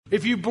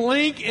If you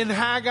blink in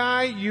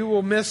Haggai, you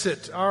will miss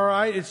it. All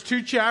right. It's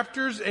 2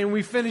 chapters and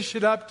we finish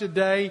it up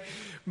today.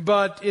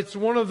 But it's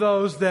one of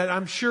those that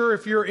I'm sure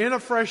if you're in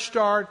a fresh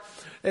start,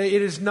 it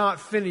is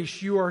not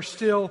finished. You are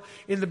still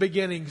in the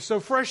beginning. So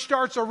fresh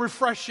starts are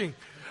refreshing.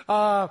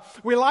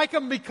 We like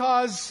them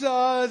because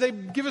they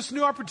give us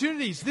new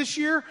opportunities. This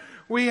year,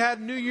 we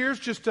had New Year's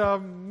just a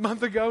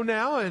month ago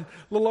now, and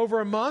a little over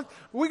a month.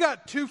 We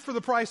got 2 for the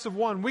price of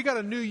 1. We got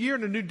a new year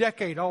and a new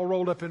decade all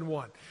rolled up in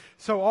one.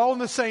 So all in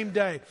the same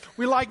day.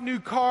 We like new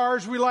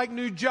cars. We like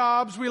new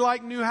jobs. We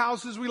like new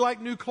houses. We like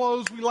new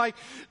clothes. We like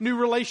new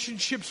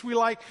relationships. We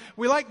like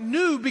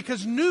new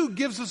because new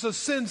gives us a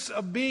sense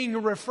of being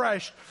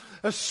refreshed.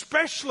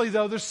 Especially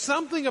though, there's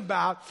something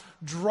about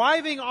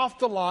driving off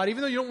the lot,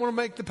 even though you don't want to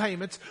make the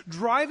payments,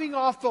 driving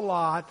off the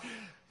lot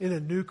in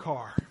a new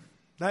car.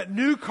 That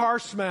new car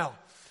smell.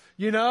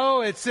 You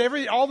know, it's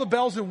all the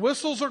bells and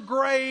whistles are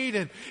great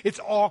and it's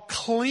all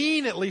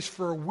clean, at least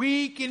for a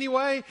week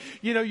anyway.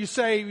 You know, you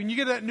say, when you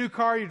get that new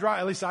car, you drive,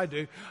 at least I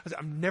do.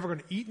 I'm never going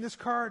to eat in this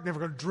car, never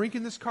going to drink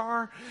in this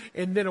car.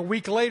 And then a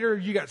week later,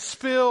 you got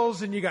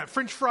spills and you got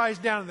French fries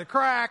down in the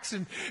cracks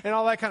and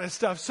all that kind of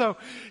stuff. So,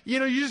 you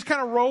know, you just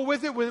kind of roll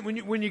with it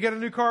when you get a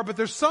new car. But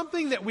there's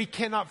something that we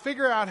cannot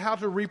figure out how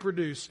to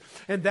reproduce,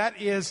 and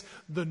that is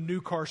the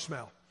new car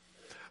smell.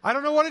 I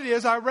don't know what it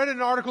is. I read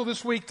an article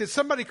this week that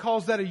somebody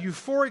calls that a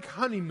euphoric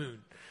honeymoon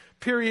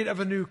period of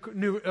a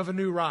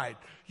new ride.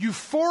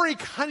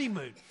 Euphoric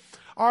honeymoon.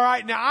 All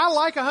right. Now I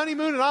like a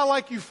honeymoon and I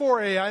like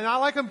euphoria and I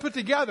like them put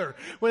together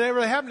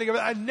whenever they happen together.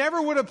 I never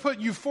would have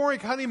put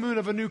euphoric honeymoon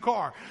of a new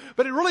car,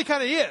 but it really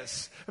kind of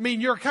is. I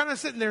mean, you're kind of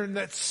sitting there in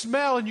that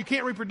smell and you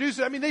can't reproduce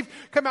it. I mean, they've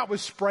come out with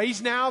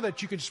sprays now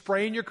that you can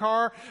spray in your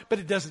car, but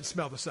it doesn't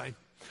smell the same.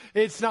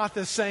 It's not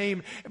the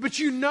same. But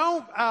you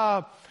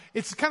know,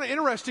 it's kind of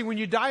interesting when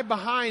you dive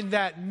behind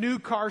that new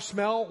car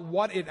smell,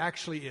 what it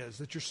actually is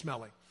that you're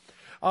smelling.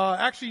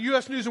 Actually,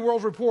 U.S. News and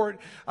World Report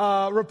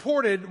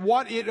reported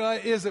what it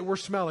is that we're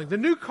smelling. The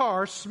new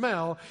car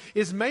smell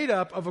is made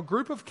up of a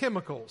group of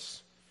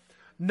chemicals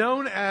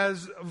known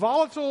as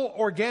volatile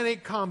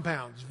organic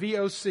compounds,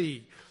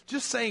 VOC.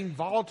 Just saying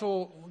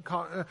volatile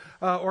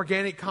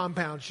organic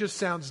compounds just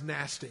sounds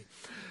nasty.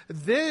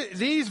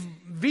 These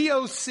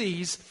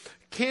VOCs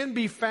can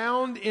be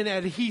found in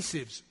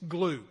adhesives,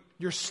 glue.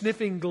 You're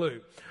sniffing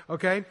glue,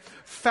 okay?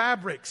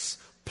 Fabrics,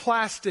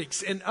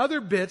 plastics, and other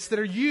bits that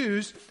are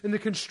used in the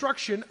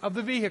construction of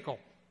the vehicle.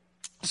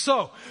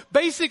 So,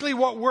 basically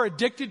what we're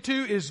addicted to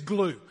is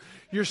glue.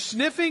 You're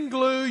sniffing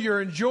glue, you're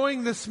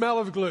enjoying the smell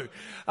of glue.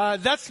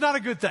 That's not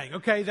a good thing,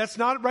 okay? That's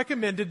not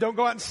recommended. Don't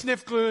go out and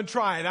sniff glue and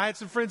try it. I had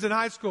some friends in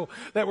high school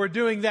that were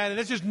doing that, and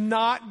it's just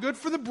not good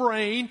for the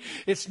brain.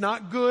 It's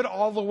not good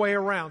all the way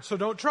around, so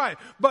don't try it.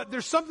 But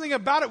there's something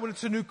about it when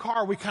it's a new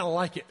car, we kind of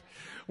like it.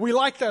 We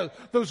like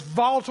those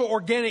volatile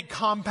organic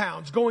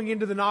compounds going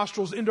into the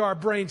nostrils, into our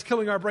brains,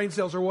 killing our brain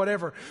cells or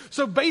whatever.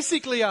 So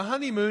basically a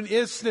honeymoon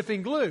is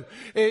sniffing glue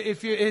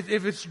if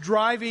it's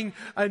driving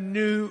a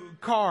new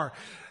car.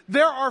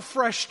 There are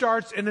fresh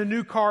starts and a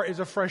new car is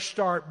a fresh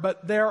start,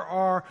 but there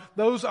are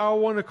those I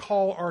want to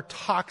call are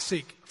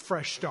toxic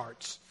fresh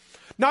starts.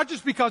 Not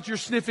just because you're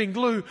sniffing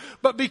glue,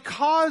 but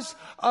because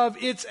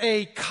of it's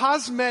a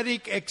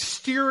cosmetic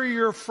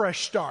exterior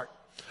fresh start.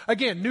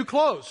 Again, new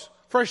clothes.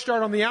 Fresh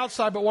start on the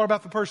outside, but what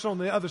about the person on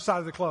the other side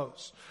of the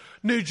clothes?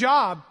 New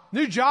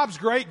job's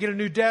great. Get a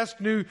new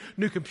desk, new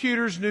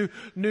computers,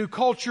 new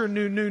culture,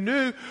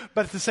 new.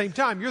 But at the same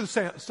time, you're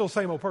still the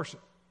same old person.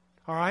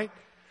 All right?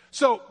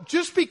 So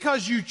just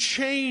because you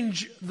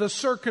change the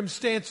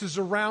circumstances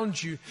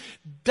around you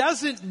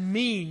doesn't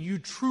mean you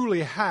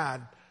truly had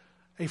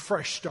a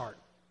fresh start.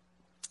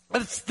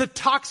 It's the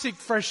toxic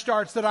fresh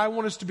starts that I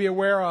want us to be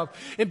aware of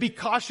and be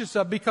cautious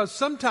of, because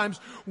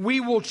sometimes we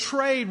will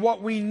trade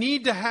what we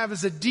need to have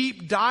as a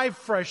deep dive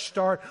fresh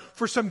start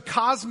for some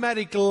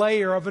cosmetic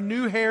layer of a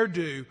new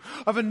hairdo,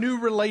 of a new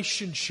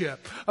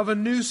relationship, of a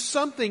new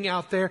something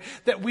out there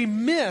that we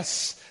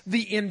miss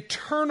the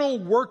internal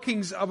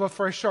workings of a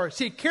fresh start.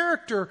 See,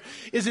 character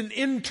is an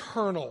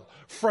internal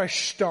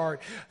fresh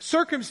start.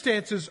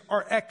 Circumstances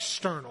are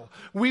external.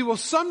 We will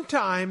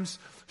sometimes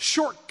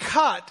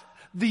shortcut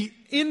the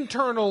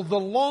internal, the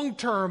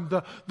long-term,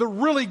 the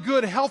really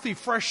good, healthy,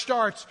 fresh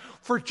starts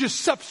for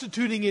just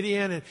substituting it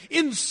in and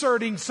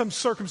inserting some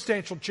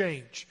circumstantial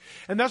change.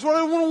 And that's what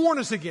I want to warn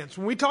us against.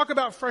 When we talk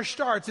about fresh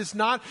starts, it's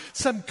not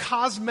some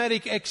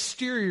cosmetic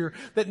exterior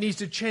that needs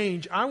to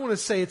change. I want to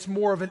say it's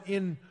more of an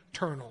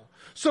internal.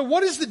 So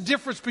what is the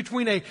difference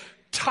between a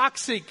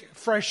toxic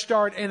fresh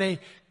start and a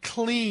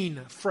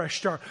clean fresh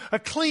start, a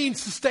clean,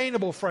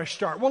 sustainable fresh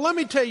start? Well, let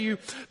me tell you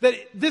that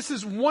this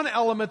is one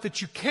element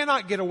that you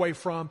cannot get away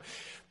from.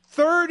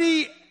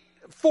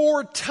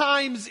 34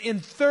 times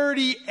in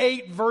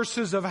 38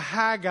 verses of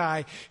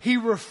Haggai, he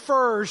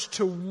refers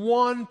to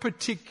one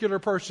particular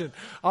person.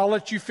 I'll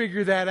let you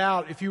figure that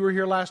out. If you were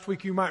here last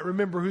week, you might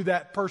remember who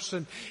that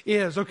person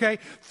is, okay?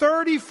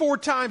 34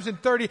 times in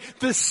 30.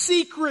 The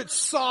secret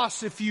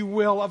sauce, if you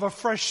will, of a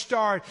fresh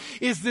start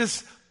is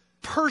this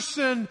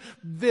person,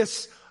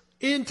 this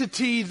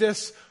entity,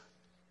 this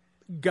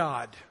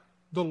God,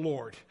 the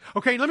Lord.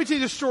 Okay, let me tell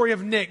you the story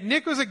of Nick.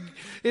 Nick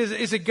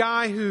is a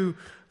guy who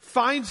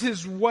finds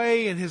his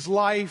way in his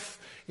life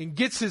and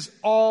gets his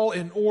all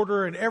in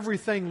order, and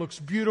everything looks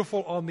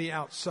beautiful on the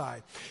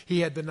outside.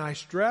 He had the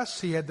nice dress,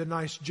 he had the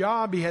nice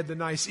job, he had the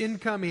nice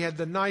income, he had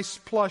the nice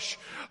plush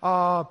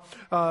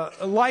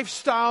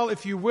lifestyle,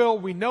 if you will.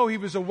 We know he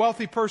was a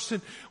wealthy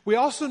person. We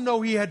also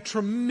know he had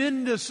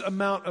tremendous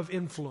amount of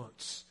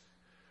influence.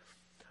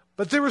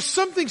 But there was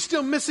something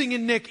still missing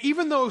in Nick.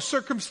 Even though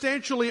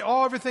circumstantially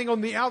everything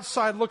on the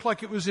outside looked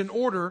like it was in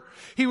order,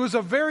 he was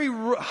a very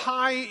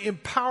high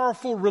and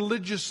powerful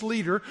religious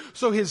leader.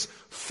 So his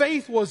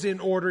faith was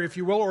in order, if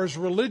you will, or his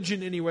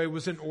religion anyway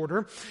was in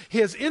order.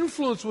 His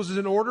influence was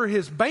in order.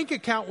 His bank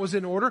account was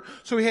in order.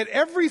 So he had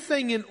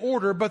everything in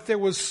order, but there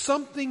was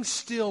something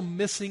still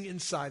missing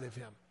inside of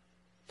him.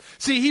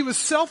 See, he was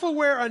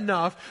self-aware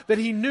enough that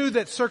he knew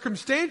that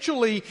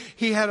circumstantially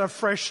he had a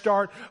fresh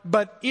start,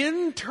 but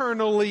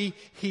internally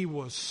he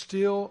was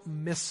still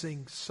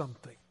missing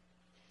something.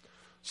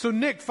 So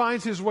Nick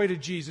finds his way to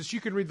Jesus.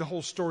 You can read the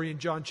whole story in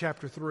John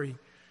chapter 3.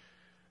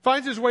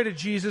 Finds his way to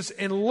Jesus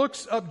and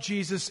looks up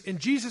Jesus,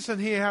 and Jesus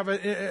and he have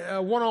a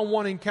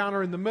one-on-one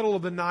encounter in the middle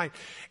of the night.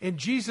 And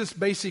Jesus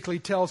basically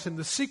tells him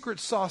the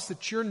secret sauce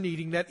that you're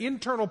needing, that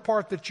internal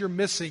part that you're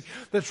missing,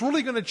 that's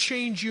really going to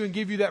change you and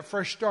give you that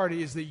fresh start,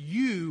 is that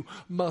you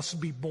must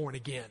be born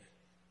again.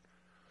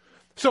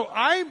 So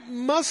I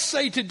must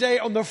say today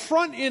on the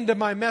front end of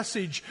my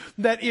message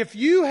that if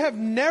you have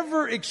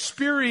never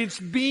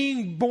experienced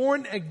being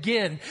born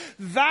again,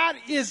 that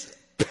is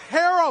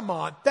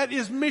paramount, that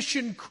is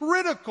mission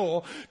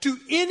critical to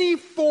any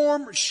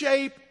form,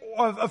 shape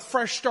of a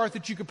fresh start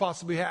that you could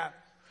possibly have.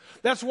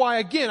 That's why,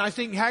 again, I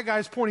think Haggai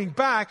is pointing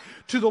back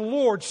to the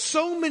Lord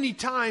so many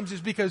times,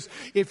 is because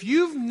if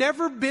you've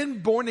never been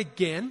born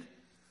again,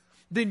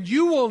 then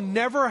you will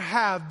never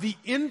have the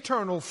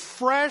internal,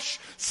 fresh,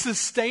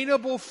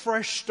 sustainable,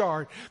 fresh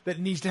start that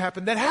needs to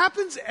happen. That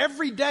happens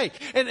every day.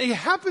 And it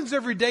happens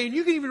every day. And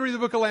you can even read the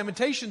book of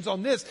Lamentations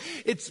on this.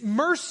 It's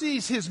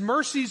mercies. His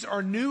mercies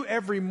are new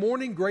every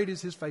morning. Great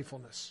is His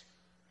faithfulness.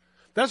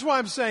 That's why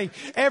I'm saying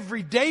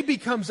every day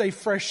becomes a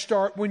fresh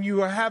start when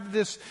you have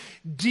this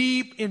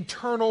deep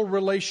internal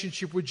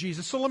relationship with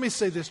Jesus. So let me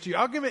say this to you.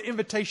 I'll give an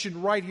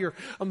invitation right here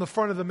on the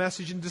front of the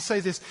message and to say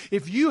this.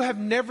 If you have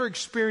never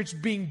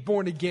experienced being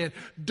born again,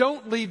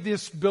 don't leave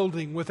this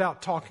building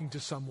without talking to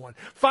someone.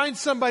 Find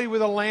somebody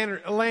with a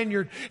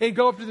lanyard and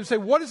go up to them and say,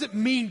 what does it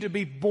mean to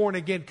be born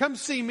again? Come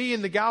see me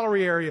in the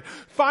gallery area.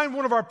 Find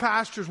one of our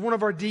pastors, one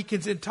of our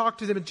deacons, and talk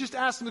to them and just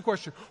ask them the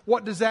question,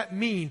 what does that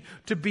mean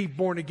to be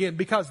born again?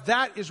 Because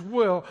that is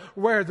where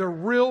the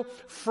real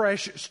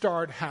fresh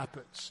start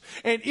happens.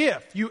 And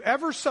if you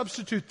ever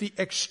substitute the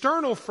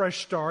external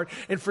fresh start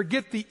and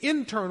forget the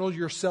internal,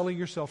 you're selling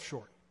yourself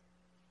short.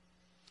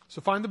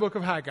 So find the book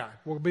of Haggai.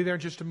 We'll be there in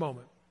just a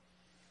moment.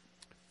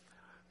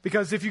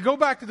 Because if you go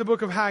back to the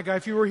book of Haggai,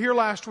 if you were here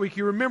last week,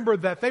 you remember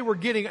that they were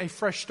getting a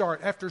fresh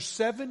start after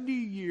 70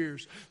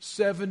 years,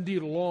 70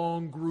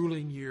 long,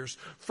 grueling years.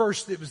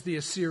 First it was the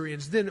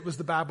Assyrians, then it was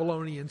the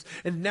Babylonians,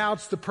 and now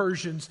it's the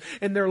Persians.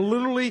 And they're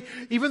literally,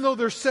 even though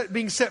they're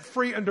being set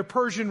free under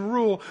Persian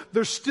rule,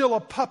 they're still a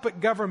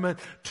puppet government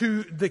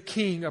to the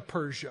king of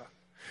Persia.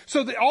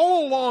 So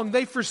all along,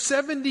 they for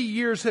 70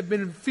 years have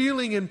been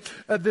feeling in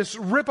this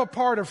rip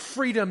apart of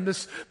freedom,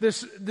 this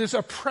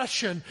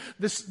oppression,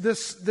 this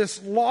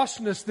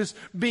lostness, this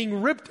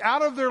being ripped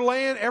out of their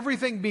land,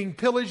 everything being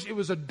pillaged. It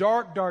was a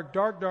dark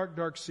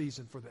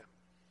season for them.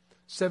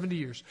 70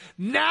 years.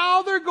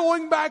 Now they're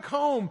going back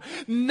home.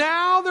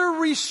 Now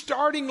they're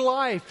restarting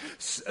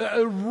life.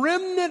 A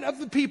remnant of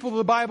the people,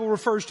 the Bible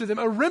refers to them,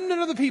 a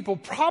remnant of the people,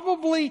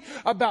 probably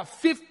about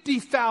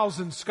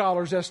 50,000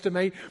 scholars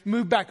estimate,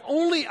 moved back.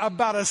 Only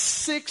about a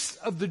sixth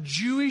of the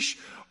Jewish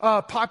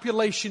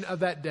population of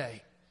that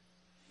day.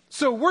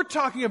 So we're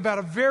talking about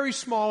a very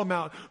small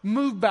amount.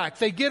 Move back.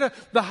 They get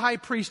the high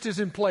priest is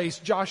in place,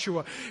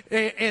 Joshua,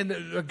 and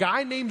a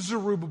guy named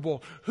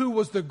Zerubbabel, who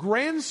was the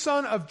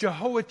grandson of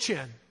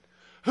Jehoiachin,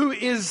 who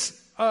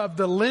is of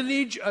the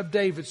lineage of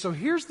David. So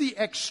here's the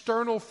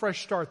external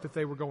fresh start that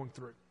they were going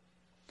through.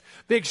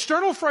 The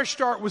external fresh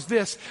start was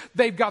this.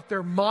 They've got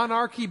their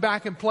monarchy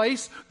back in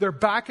place. They're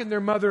back in their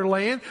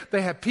motherland.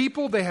 They have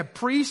people, they have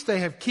priests, they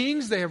have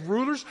kings, they have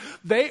rulers.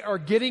 They are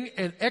getting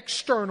an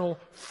external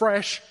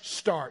fresh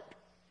start.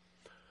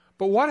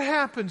 But what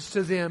happens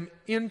to them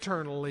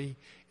internally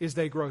is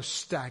they grow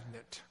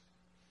stagnant.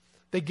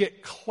 They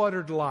get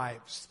cluttered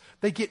lives.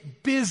 They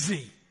get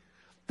busy.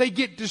 They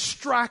get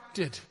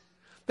distracted.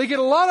 They get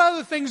a lot of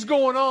other things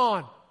going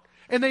on.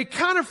 And they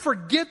kind of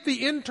forget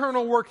the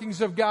internal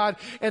workings of God,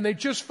 and they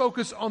just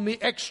focus on the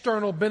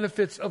external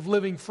benefits of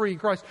living free in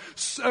Christ,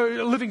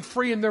 living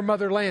free in their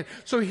motherland.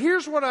 So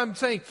here's what I'm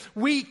saying.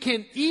 We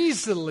can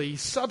easily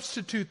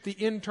substitute the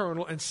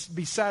internal and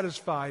be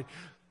satisfied,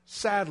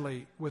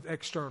 sadly, with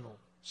external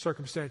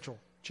circumstantial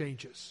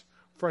changes,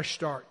 fresh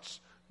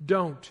starts.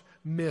 Don't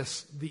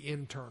miss the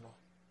internal.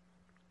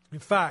 In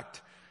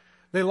fact,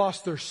 they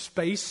lost their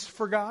space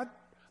for God.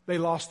 They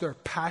lost their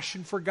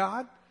passion for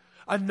God.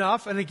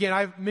 enough, and again,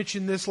 I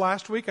mentioned this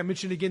last week, I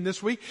mentioned again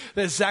this week,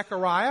 that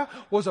Zechariah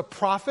was a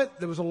prophet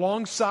that was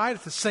alongside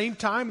at the same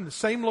time in the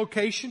same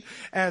location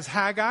as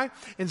Haggai.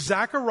 And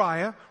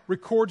Zechariah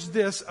records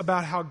this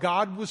about how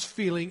God was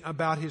feeling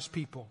about his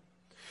people.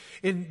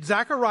 In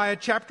Zechariah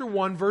chapter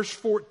 1, verse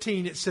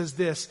 14, it says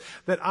this,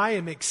 that I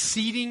am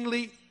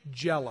exceedingly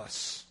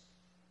jealous.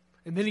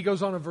 And then he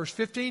goes on in verse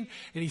 15,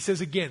 and he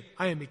says again,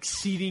 I am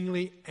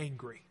exceedingly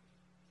angry.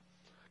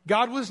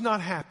 God was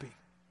not happy.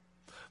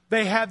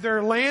 They had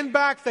their land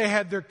back, they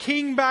had their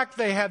king back,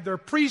 they had their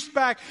priest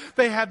back,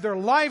 they had their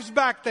lives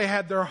back, they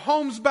had their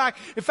homes back.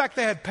 In fact,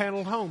 they had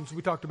paneled homes.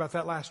 We talked about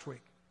that last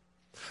week.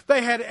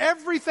 They had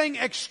everything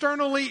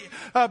externally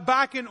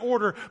back in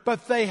order,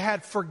 but they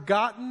had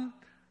forgotten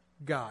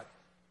God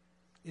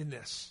in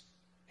this.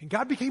 And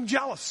God became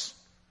jealous.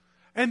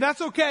 And that's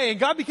okay. And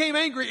God became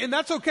angry. And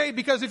that's okay,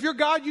 because if you're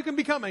God, you can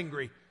become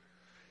angry.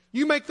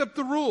 You make up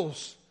the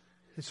rules.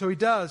 And so he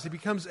does. He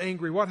becomes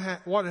angry. What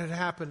had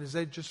happened is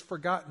they'd just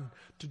forgotten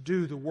to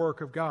do the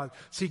work of God.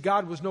 See,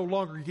 God was no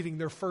longer getting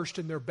their first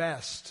and their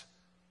best.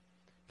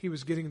 He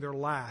was getting their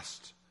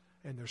last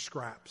and their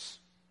scraps.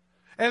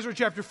 Ezra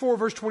chapter 4,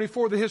 verse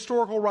 24, the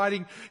historical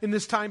writing in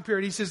this time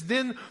period, he says,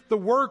 then the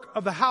work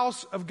of the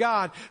house of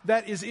God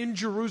that is in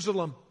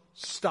Jerusalem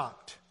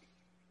stopped.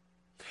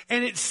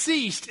 And it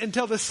ceased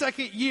until the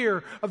second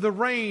year of the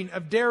reign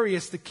of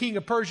Darius, the king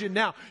of Persia.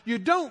 Now, you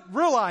don't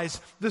realize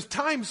the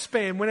time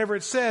span whenever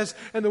it says,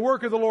 and the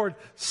work of the Lord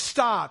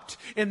stopped.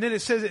 And then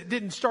it says it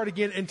didn't start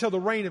again until the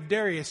reign of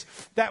Darius.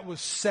 That was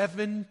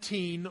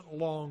 17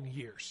 long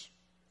years.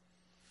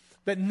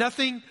 That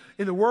nothing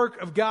in the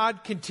work of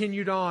God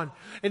continued on.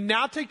 And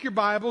now take your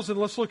Bibles and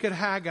let's look at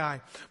Haggai.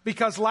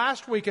 Because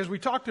last week, as we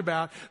talked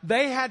about,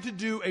 they had to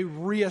do a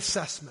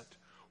reassessment.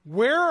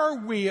 Where are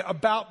we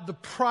about the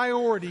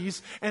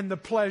priorities and the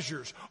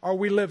pleasures? Are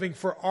we living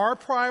for our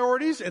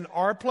priorities and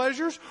our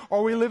pleasures? Or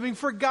are we living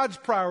for God's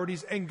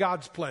priorities and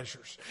God's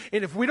pleasures?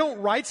 And if we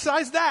don't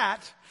right-size that,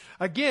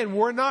 again,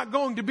 we're not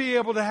going to be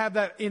able to have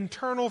that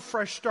internal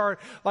fresh start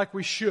like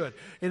we should.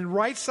 And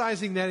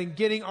right-sizing that and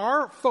getting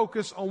our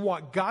focus on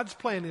what God's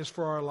plan is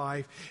for our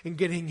life and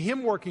getting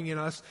Him working in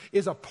us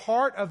is a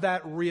part of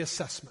that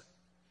reassessment.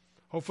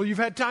 Hopefully you've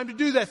had time to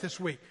do that this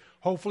week.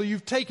 Hopefully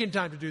you've taken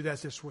time to do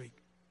that this week.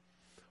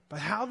 But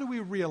how do we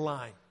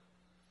realign?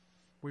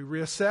 We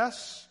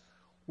reassess,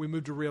 we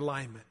move to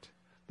realignment.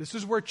 This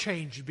is where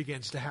change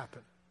begins to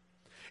happen.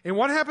 And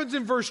what happens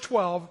in verse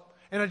 12,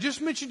 and I just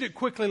mentioned it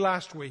quickly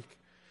last week,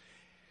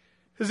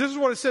 is this is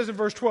what it says in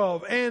verse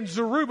 12. And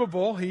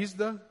Zerubbabel, he's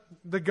the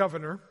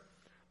governor,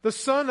 the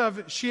son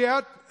of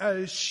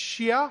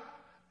Shealtiel,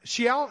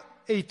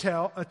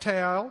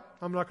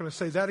 I'm not going to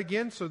say that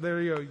again, so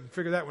there you go, you can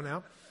figure that one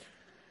out.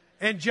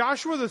 And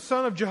Joshua, the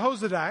son of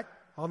Jehozadak,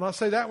 I'll not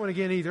say that one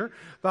again either,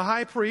 the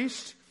high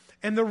priest,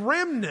 and the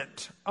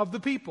remnant of the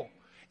people.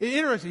 It's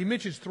interesting, he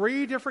mentions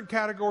three different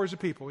categories of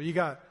people. You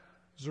got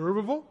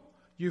Zerubbabel,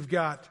 you've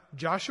got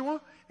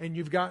Joshua, and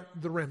you've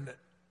got the remnant.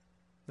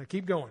 Now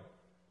keep going.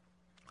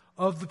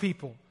 Of the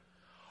people.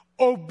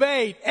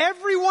 Obeyed,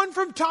 everyone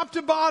from top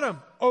to bottom,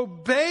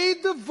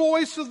 obeyed the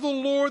voice of the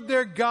Lord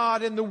their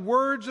God and the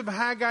words of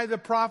Haggai the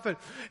prophet.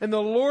 And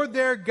the Lord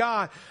their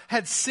God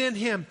had sent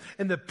him,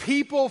 and the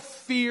people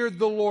feared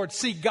the Lord.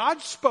 See,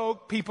 God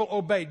spoke, people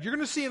obeyed. You're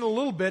going to see in a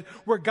little bit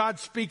where God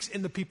speaks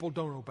and the people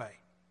don't obey.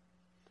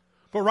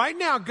 But right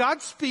now,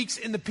 God speaks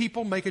and the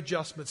people make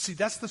adjustments. See,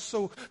 that's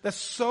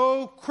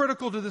so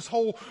critical to this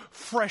whole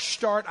fresh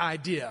start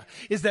idea,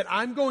 is that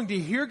I'm going to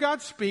hear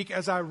God speak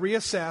as I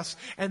reassess,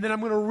 and then I'm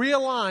going to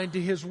realign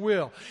to His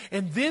will.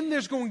 And then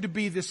there's going to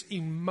be this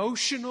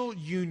emotional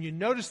union.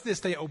 Notice this,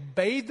 they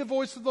obeyed the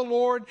voice of the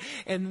Lord,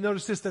 and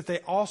notice this, that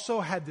they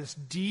also had this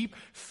deep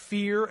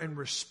fear and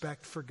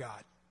respect for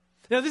God.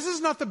 Now, this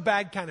is not the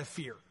bad kind of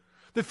fear,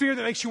 the fear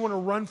that makes you want to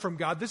run from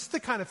God. This is the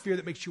kind of fear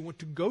that makes you want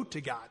to go to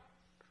God.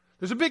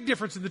 There's a big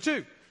difference in the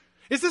two.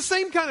 It's the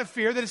same kind of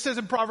fear that it says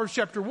in Proverbs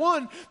chapter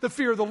 1, the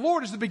fear of the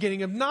Lord is the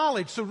beginning of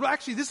knowledge. So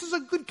actually, this is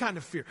a good kind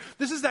of fear.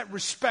 This is that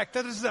respect.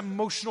 That is that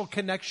emotional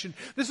connection.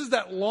 This is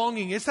that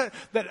longing. It's that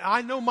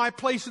I know my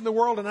place in the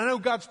world and I know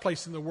God's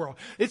place in the world.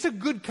 It's a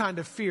good kind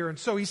of fear. And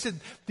so he said,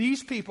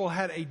 these people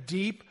had a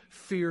deep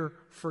fear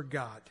for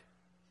God.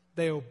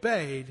 They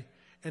obeyed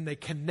and they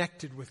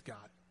connected with God.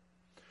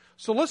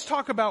 So let's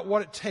talk about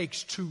what it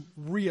takes to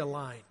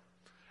realign.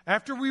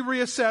 After we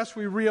reassess,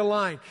 we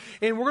realign.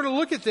 And we're going to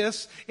look at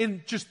this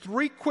in just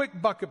three quick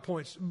bullet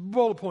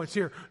points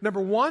here.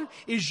 Number one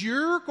is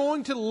you're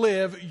going to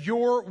live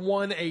your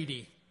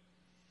 180.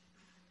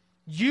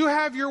 You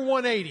have your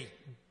 180.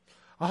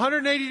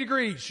 180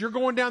 degrees. You're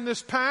going down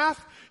this path.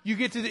 You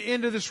get to the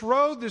end of this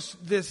road, this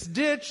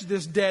ditch,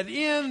 this dead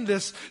end,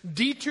 this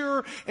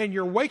detour, and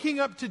you're waking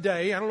up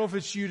today. I don't know if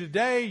it's you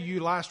today,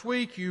 you last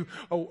week, you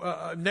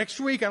next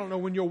week. I don't know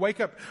when you'll wake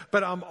up,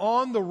 but I'm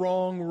on the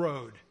wrong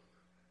road.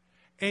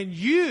 And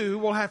you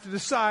will have to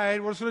decide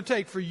what it's going to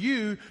take for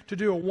you to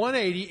do a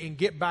 180 and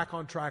get back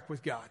on track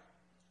with God.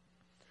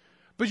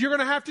 But you're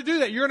going to have to do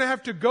that. You're going to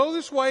have to go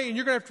this way, and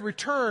you're going to have to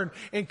return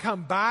and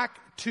come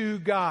back to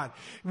God.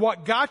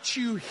 What got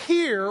you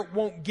here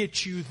won't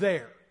get you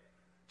there.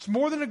 It's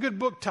more than a good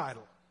book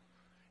title.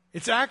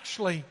 It's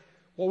actually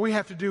what we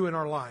have to do in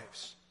our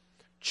lives.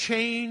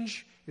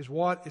 Change is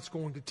what it's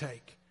going to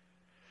take.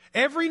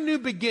 Every new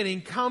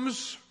beginning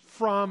comes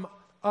from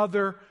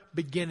other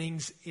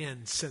beginnings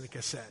in,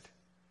 Seneca said.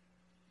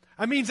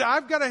 That means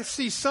I've got to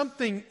see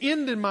something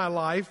end in my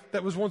life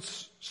that was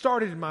once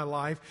started in my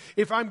life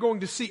if I'm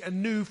going to see a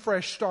new,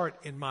 fresh start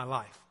in my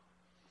life.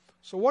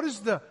 So what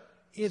is the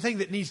thing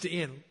that needs to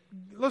end?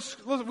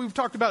 We've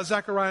talked about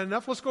Zechariah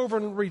enough. Let's go over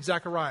and read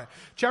Zechariah.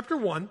 Chapter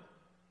 1.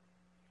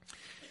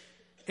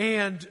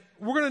 And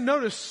we're going to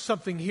notice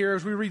something here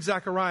as we read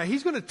Zechariah.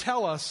 He's going to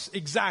tell us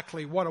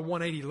exactly what a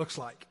 180 looks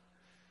like.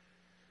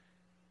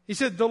 He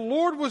said, the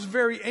Lord was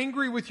very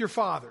angry with your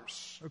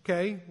fathers.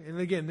 Okay? And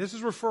again, this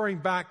is referring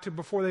back to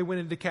before they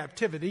went into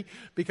captivity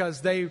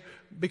because they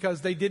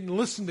didn't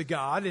listen to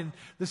God. And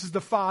this is the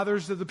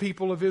fathers of the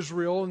people of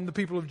Israel and the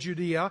people of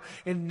Judea.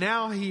 And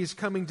now he is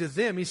coming to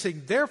them. He's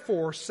saying,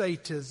 therefore say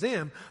to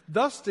them,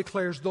 thus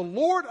declares the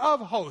Lord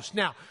of hosts.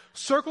 Now,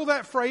 circle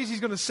that phrase.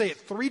 He's going to say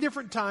it 3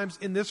 different times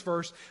in this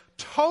verse.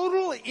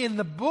 Total in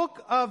the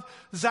book of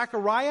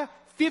Zechariah,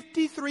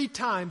 53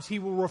 times he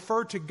will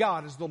refer to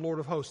God as the Lord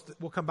of hosts.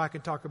 We'll come back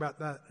and talk about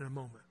that in a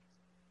moment.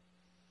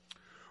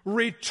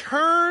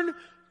 Return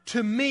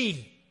to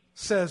me,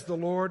 says the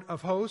Lord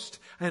of hosts,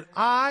 and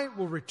I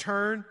will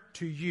return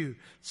to you,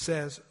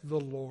 says the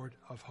Lord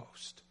of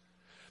hosts.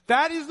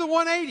 That is the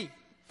 180.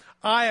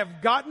 I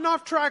have gotten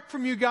off track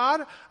from you,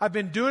 God. I've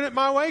been doing it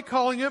my way,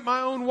 calling it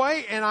my own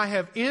way, and I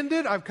have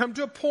ended. I've come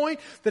to a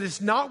point that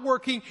it's not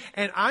working,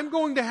 and I'm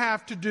going to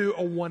have to do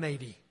a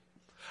 180.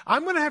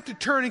 I'm going to have to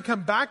turn and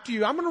come back to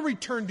you. I'm going to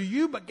return to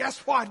you, but guess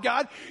what,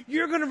 God?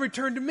 You're going to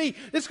return to me.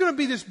 It's going to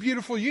be this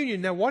beautiful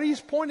union. Now, what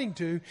he's pointing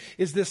to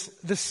is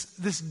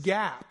this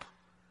gap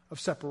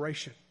of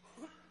separation.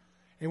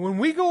 And when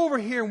we go over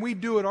here and we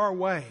do it our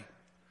way,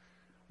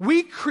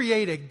 we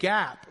create a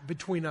gap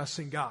between us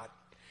and God.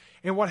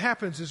 And what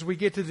happens is we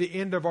get to the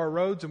end of our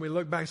roads and we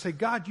look back and say,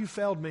 God, you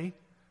failed me.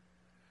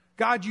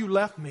 God, you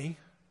left me.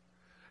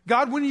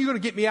 God, when are you going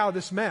to get me out of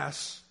this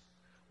mess?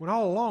 When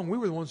all along, we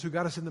were the ones who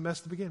got us in the mess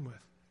to begin with.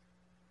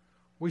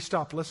 We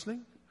stopped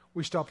listening.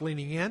 We stopped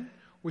leaning in.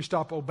 We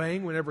stopped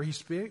obeying whenever he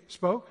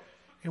spoke.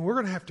 And we're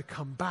going to have to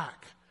come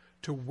back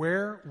to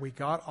where we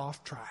got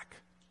off track.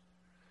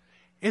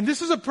 And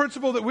this is a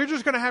principle that we're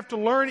just going to have to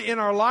learn in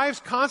our lives,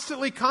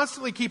 constantly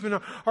keeping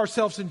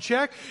ourselves in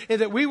check, and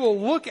that we will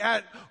look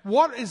at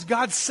what is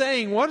God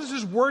saying? What is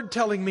His Word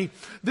telling me?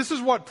 This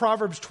is what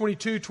Proverbs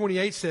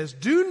 22:28 says.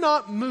 Do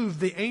not move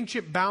the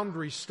ancient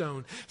boundary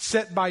stone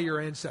set by your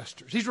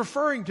ancestors. He's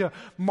referring to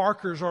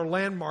markers or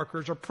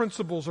landmarkers or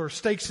principles or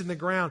stakes in the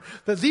ground.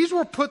 That these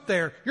were put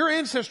there. Your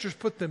ancestors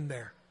put them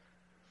there.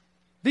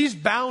 These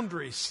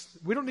boundaries,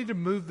 we don't need to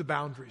move the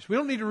boundaries. We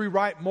don't need to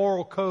rewrite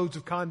moral codes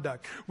of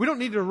conduct. We don't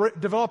need to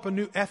develop a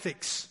new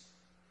ethics.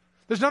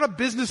 There's not a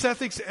business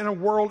ethics and a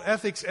world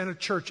ethics and a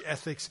church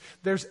ethics.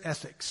 There's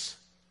ethics.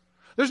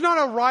 There's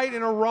not a right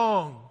and a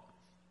wrong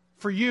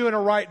for you and a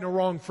right and a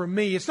wrong for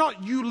me. It's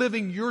not you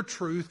living your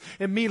truth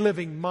and me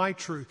living my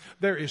truth.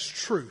 There is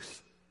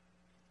truth.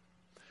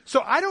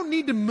 So I don't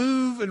need to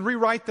move and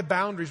rewrite the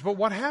boundaries. But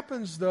what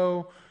happens,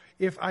 though,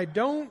 if I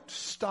don't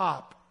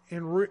stop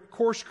and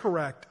course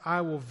correct,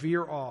 I will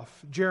veer off.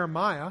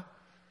 Jeremiah,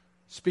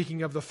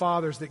 speaking of the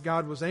fathers that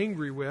God was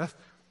angry with,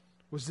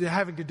 was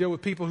having to deal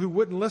with people who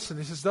wouldn't listen.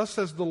 He says, thus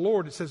says the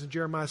Lord, it says in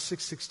Jeremiah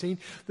 6:16.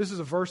 This is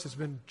a verse that's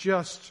been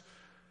just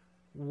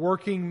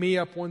working me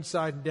up one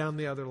side and down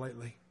the other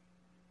lately.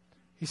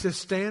 He says,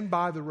 stand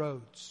by the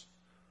roads.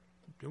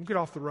 Don't get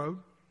off the road.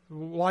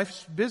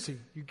 Life's busy.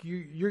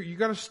 You're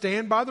going to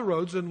stand by the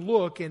roads and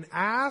look and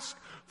ask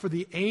for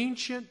the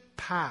ancient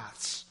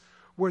paths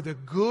where the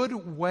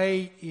good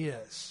way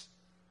is.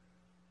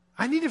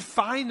 I need to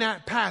find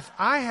that path.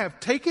 I have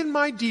taken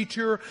my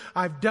detour.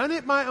 I've done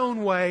it my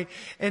own way.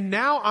 And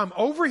now I'm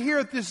over here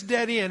at this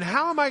dead end.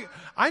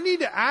 I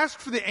need to ask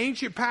for the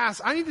ancient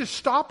paths. I need to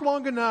stop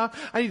long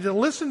enough. I need to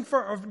listen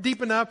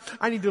deep enough.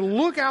 I need to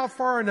look out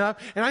far enough.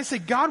 And I say,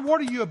 God, what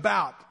are you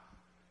about?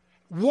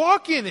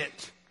 Walk in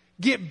it.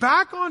 Get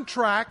back on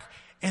track.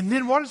 And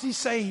then what does He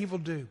say He will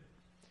do?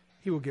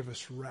 He will give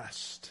us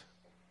rest.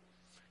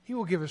 He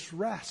will give us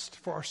rest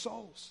for our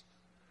souls.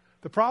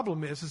 The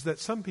problem is that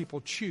some people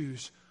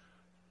choose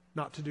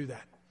not to do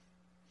that.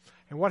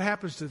 And what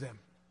happens to them?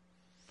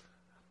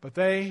 But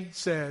they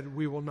said,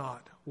 we will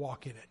not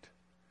walk in it.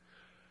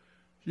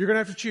 You're going to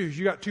have to choose.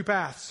 You got 2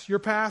 paths. Your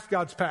path,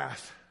 God's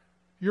path.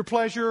 Your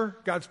pleasure,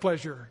 God's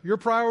pleasure. Your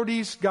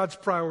priorities, God's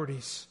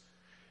priorities.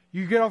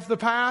 You get off the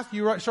path,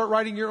 you start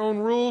writing your own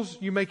rules,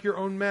 you make your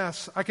own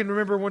mess. I can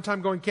remember one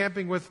time going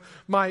camping with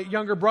my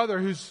younger brother,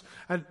 who's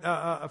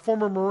a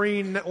former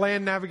Marine,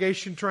 land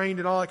navigation trained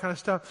and all that kind of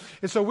stuff.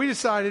 And so he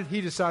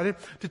decided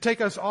to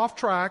take us off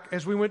track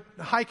as we went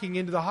hiking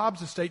into the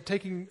Hobbs estate,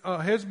 taking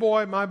his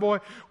boy, my boy.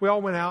 We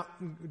all went out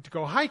to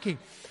go hiking.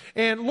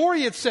 And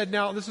Lori had said,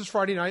 now this is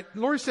Friday night,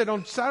 Lori said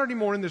on Saturday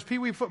morning there's Pee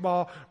Wee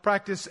football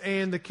practice,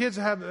 and the kids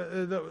have,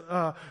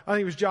 I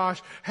think it was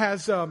Josh,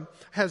 has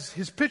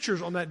his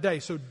pictures on that day,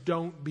 so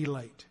don't be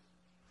late.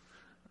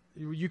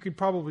 You can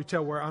probably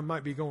tell where I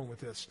might be going with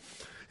this.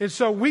 And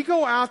so we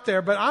go out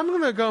there, but I'm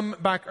going to come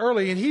back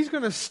early and he's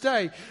going to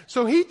stay.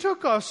 So he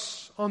took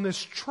us on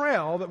this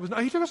trail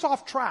he took us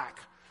off track.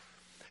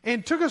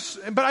 And took us,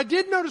 but I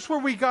did notice where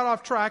we got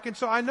off track, and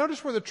so I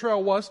noticed where the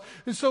trail was.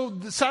 And so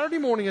the Saturday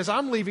morning, as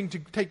I'm leaving to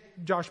take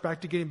Josh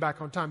back to get him back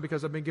on time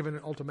because I've been given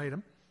an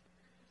ultimatum,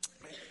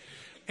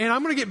 and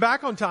I'm going to get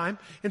back on time.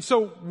 And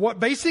so what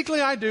basically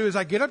I do is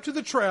I get up to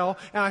the trail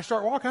and I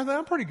start walking. I thought,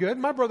 I'm pretty good.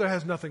 My brother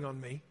has nothing on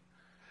me.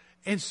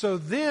 And so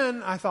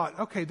then I thought,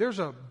 okay, there's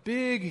a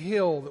big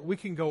hill that we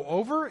can go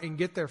over and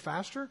get there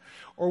faster,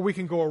 or we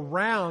can go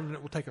around and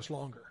it will take us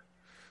longer.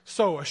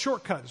 So a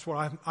shortcut is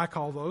what I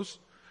call those.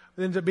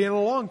 It ends up being a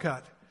long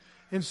cut.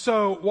 And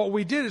so what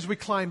we did is we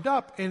climbed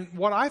up, and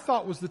what I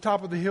thought was the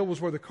top of the hill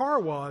was where the car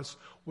was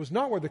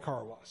not where the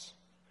car was.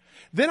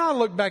 Then I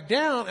look back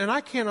down and I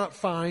cannot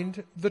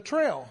find the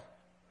trail.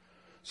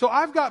 So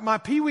I've got my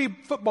Pee Wee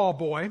football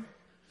boy,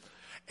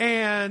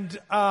 and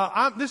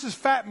this is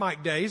Fat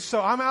Mike days, so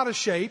I'm out of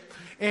shape,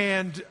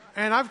 and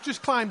I've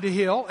just climbed a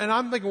hill, and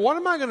I'm thinking, what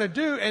am I going to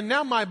do? And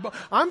now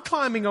I'm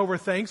climbing over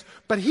things,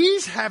 but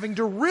he's having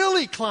to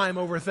really climb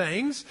over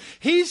things.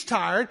 He's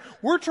tired.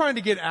 We're trying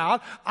to get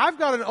out. I've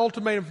got an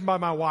ultimatum by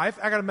my wife.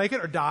 I got to make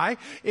it or die,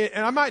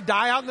 and I might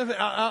die out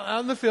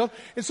in the field.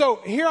 And so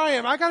here I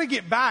am. I got to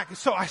get back.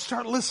 So I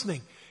start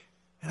listening,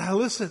 and I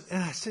listen,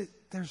 and I said,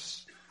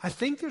 I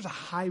think there's a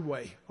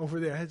highway over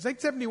there. I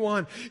think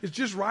 71 is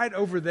just right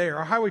over there,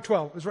 or Highway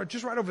 12 is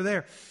just right over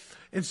there.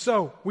 And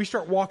so we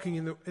start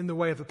walking in the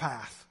way of the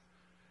path.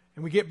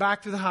 And we get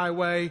back to the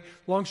highway.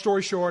 Long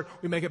story short,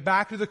 we make it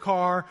back to the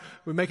car.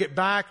 We make it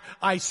back.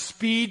 I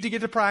speed to get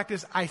to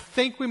practice. I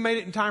think we made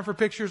it in time for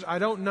pictures. I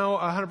don't know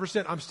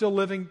 100%. I'm still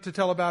living to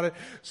tell about it.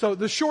 So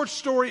the short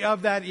story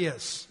of that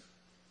is,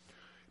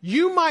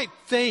 you might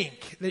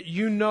think that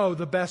you know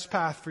the best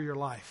path for your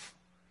life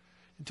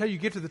until you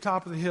get to the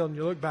top of the hill and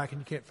you look back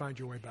and you can't find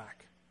your way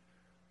back.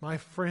 My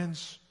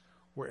friends,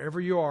 wherever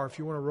you are, if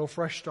you want a real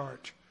fresh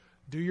start,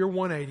 do your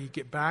 180,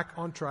 get back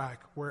on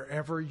track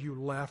wherever you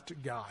left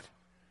God.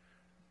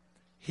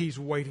 He's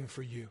waiting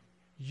for you.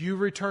 You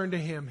return to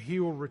Him, He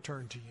will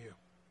return to you.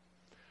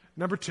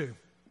 Number 2,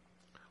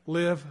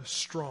 live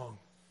strong.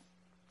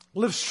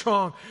 Live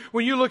strong.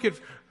 When you look at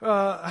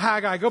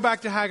Haggai, go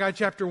back to Haggai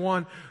chapter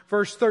 1,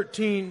 verse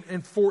 13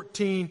 and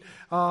 14.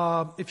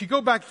 If you go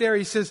back there,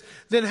 he says,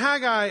 then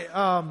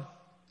Haggai,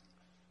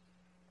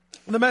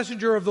 the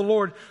messenger of the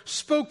Lord,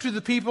 spoke to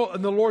the people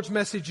in the Lord's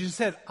message and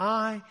said,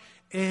 I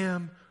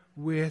am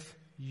with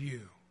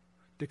you,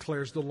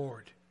 declares the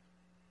Lord.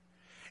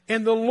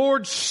 And the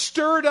Lord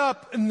stirred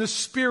up in the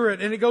Spirit,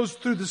 and it goes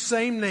through the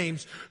same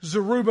names,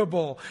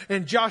 Zerubbabel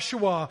and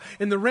Joshua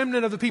and the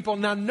remnant of the people.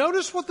 Now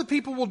notice what the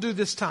people will do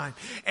this time.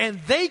 And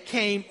they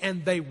came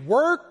and they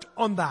worked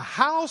on the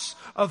house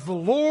of the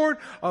Lord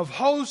of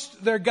hosts,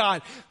 their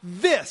God.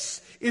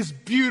 This is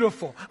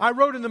beautiful. I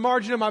wrote in the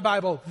margin of my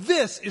Bible,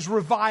 this is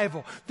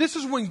revival. This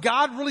is when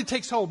God really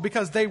takes hold,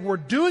 because they were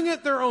doing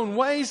it their own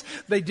ways.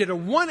 They did a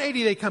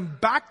 180. They come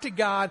back to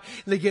God,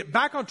 and they get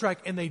back on track,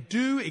 and they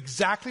do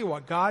exactly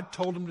what God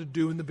told them to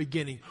do in the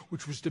beginning,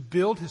 which was to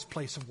build His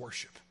place of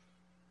worship.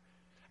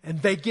 And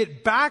they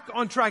get back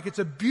on track. It's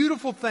a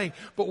beautiful thing.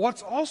 But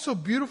what's also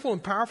beautiful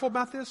and powerful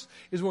about this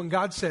is when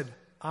God said,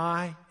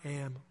 I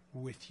am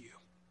with you.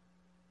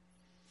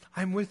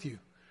 I'm with you.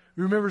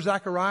 Remember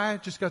Zechariah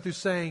just got through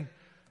saying,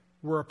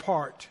 we're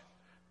apart.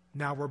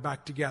 Now we're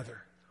back together.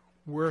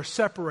 We're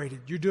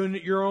separated. You're doing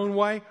it your own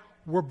way.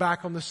 We're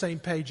back on the same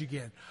page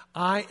again.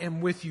 I am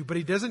with you. But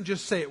he doesn't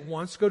just say it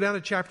once. Go down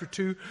to chapter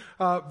 2,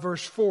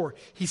 verse 4.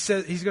 He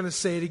says, he's going to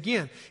say it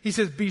again. He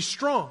says, be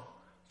strong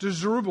to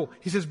Zerubbabel.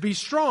 He says, be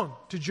strong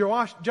to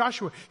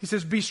Joshua. He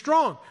says, be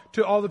strong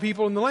to all the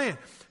people in the land.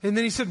 And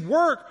then he said,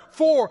 work,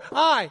 for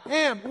I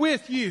am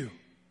with you.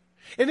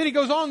 And then he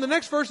goes on in the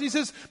next verse and he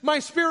says, my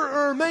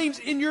Spirit remains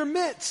in your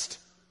midst.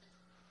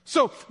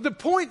 So the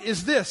point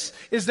is this,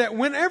 is that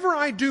whenever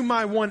I do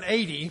my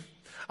 180,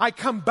 I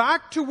come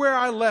back to where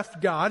I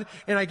left God,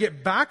 and I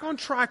get back on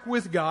track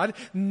with God.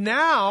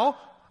 Now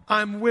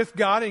I'm with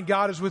God, and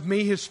God is with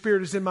me. His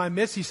Spirit is in my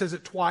midst. He says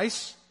it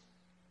twice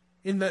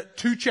in the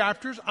 2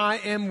 chapters. I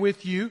am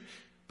with you.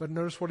 But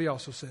notice what he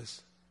also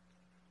says.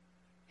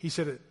 He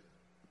said it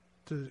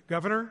to the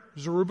governor,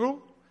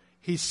 Zerubbabel.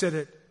 He said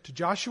it to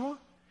Joshua.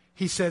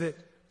 He said it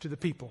to the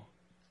people.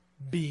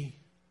 Be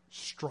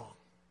strong.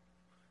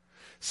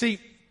 See,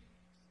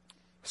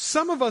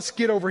 some of us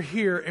get over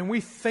here and we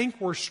think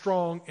we're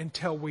strong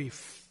until we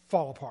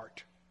fall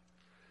apart.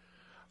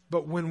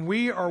 But when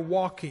we are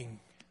walking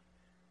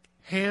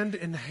hand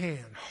in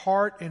hand,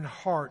 heart in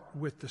heart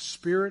with the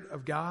Spirit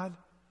of God,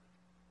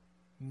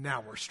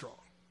 now we're strong.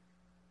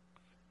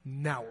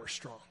 Now we're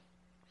strong.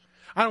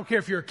 I don't care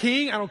if you're a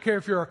king. I don't care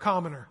if you're a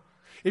commoner.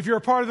 If you're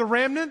a part of the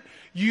remnant,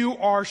 you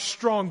are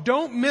strong.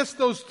 Don't miss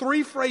those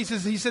three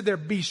phrases he said there.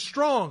 Be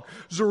strong,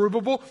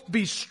 Zerubbabel.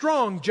 Be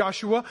strong,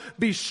 Joshua.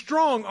 Be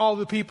strong, all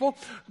the people.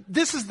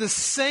 This is the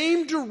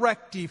same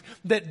directive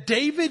that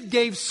David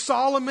gave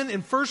Solomon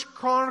in 1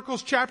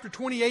 Chronicles chapter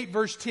 28,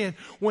 verse 10.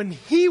 When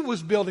he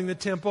was building the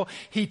temple,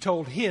 he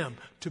told him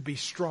to be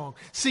strong.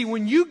 See,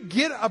 when you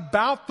get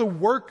about the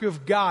work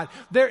of God,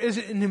 there is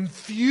an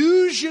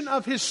infusion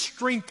of His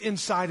strength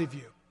inside of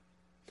you.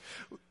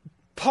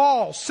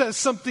 Paul says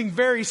something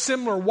very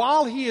similar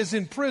while he is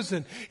in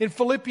prison in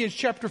Philippians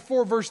chapter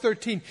 4, verse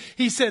 13.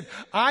 He said,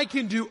 I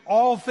can do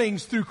all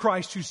things through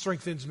Christ who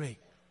strengthens me.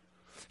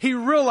 He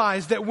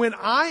realized that when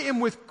I am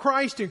with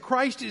Christ and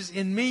Christ is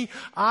in me,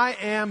 I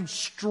am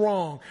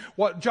strong.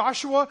 What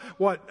Joshua,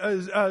 what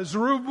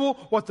Zerubbabel,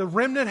 what the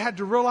remnant had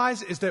to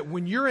realize is that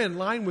when you're in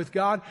line with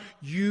God,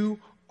 you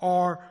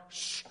are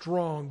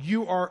strong.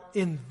 You are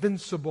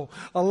invincible.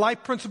 A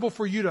life principle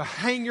for you to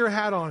hang your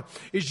hat on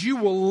is you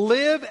will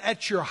live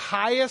at your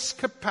highest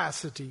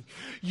capacity.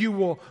 You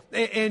will,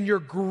 and your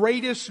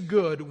greatest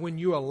good when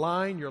you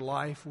align your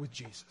life with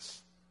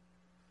Jesus.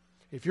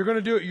 If you're going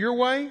to do it your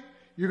way,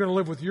 you're going to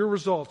live with your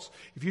results.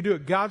 If you do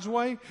it God's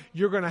way,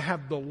 you're going to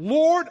have the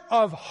Lord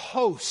of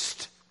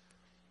hosts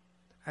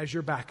as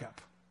your backup.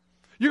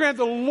 You're going to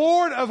have the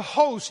Lord of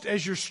hosts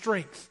as your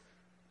strength.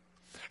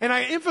 And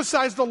I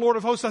emphasized the Lord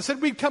of hosts. I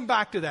said we'd come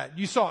back to that.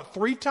 You saw it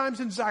 3 times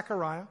in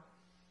Zechariah,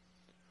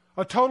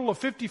 a total of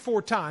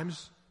 54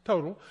 times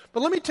total.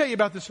 But let me tell you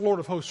about this Lord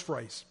of hosts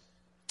phrase.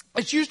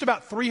 It's used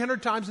about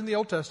 300 times in the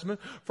Old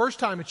Testament. First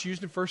time it's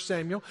used in 1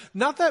 Samuel.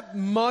 Not that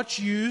much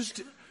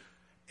used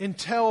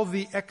until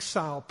the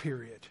exile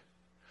period.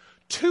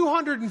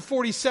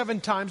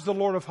 247 times the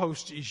Lord of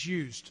hosts is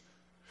used.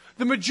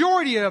 The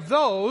majority of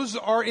those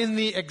are in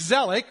the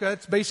exilic.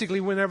 That's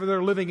basically whenever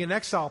they're living in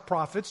exile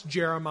prophets.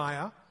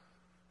 Jeremiah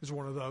is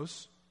one of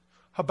those.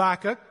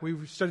 Habakkuk,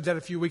 we studied that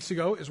a few weeks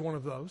ago, is one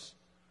of those.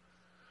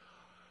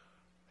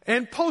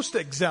 And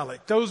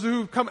post-exilic, those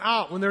who come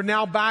out when they're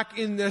now back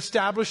in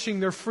establishing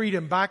their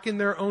freedom, back in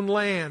their own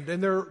land,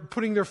 and they're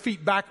putting their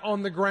feet back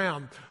on the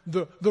ground,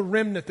 the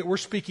remnant that we're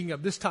speaking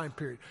of this time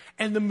period.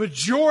 And the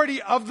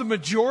majority of the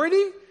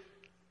majority,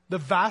 the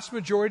vast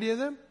majority of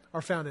them,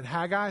 are found in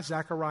Haggai,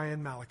 Zechariah,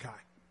 and Malachi.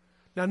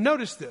 Now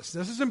notice this.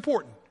 This is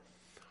important.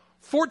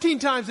 14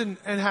 times in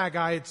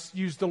Haggai it's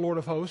used the Lord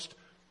of hosts,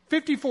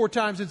 54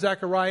 times in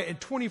Zechariah, and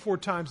 24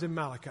 times in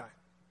Malachi.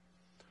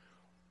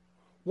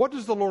 What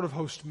does the Lord of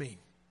hosts mean?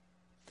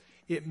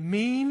 It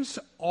means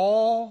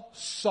all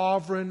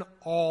sovereign,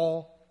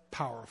 all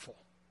powerful.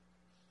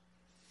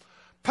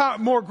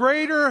 More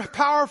greater,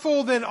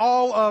 powerful than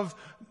all of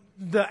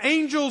the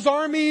angels'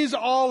 armies,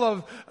 all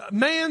of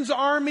man's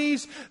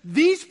armies.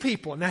 These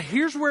people, now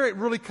here's where it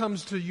really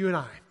comes to you and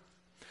I.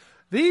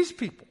 These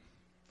people,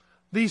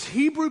 these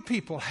Hebrew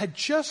people had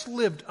just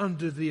lived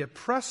under the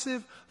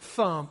oppressive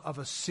thumb of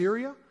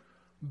Assyria,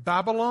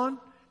 Babylon,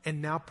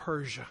 and now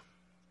Persia.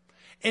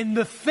 And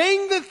the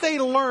thing that they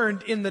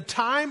learned in the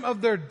time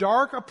of their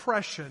dark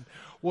oppression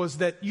was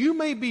that you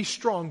may be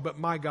strong, but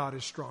my God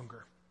is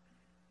stronger.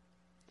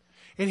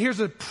 And here's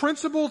a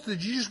principle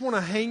that you just want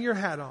to hang your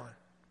hat on.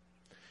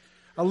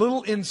 A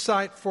little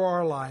insight for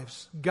our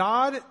lives.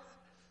 God's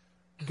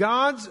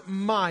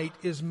might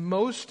is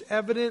most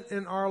evident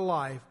in our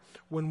life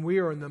when we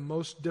are in the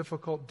most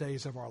difficult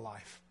days of our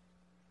life.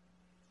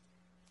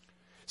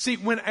 See,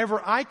 whenever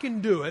I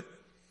can do it,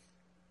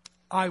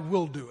 I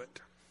will do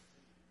it.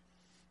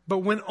 But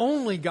when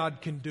only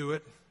God can do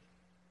it,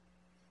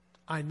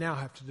 I now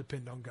have to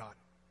depend on God.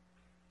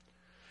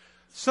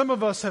 Some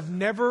of us have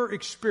never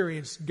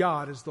experienced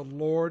God as the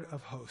Lord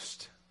of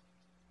hosts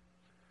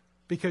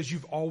because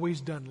you've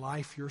always done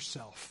life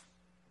yourself.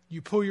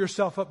 You pull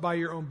yourself up by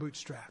your own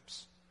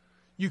bootstraps.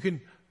 You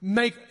can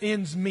make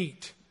ends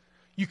meet.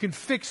 You can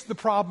fix the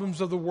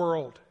problems of the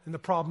world and the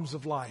problems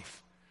of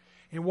life.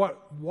 And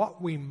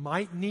what we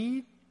might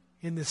need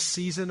in this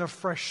season of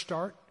fresh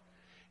start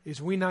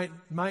is we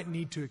might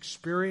need to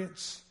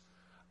experience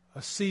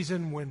a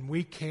season when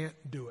we can't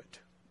do it.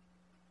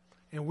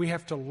 And we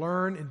have to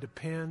learn and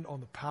depend on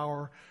the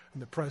power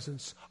and the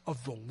presence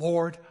of the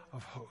Lord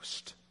of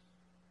hosts.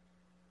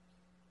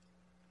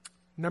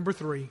 Number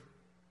 3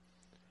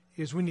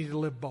 is we need to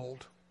live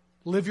bold.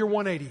 Live your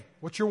 180.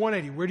 What's your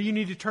 180? Where do you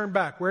need to turn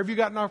back? Where have you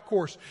gotten off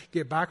course?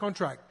 Get back on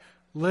track.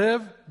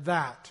 Live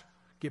that.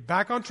 Get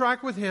back on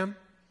track with Him.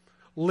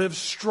 Live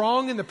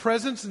strong in the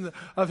presence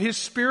of His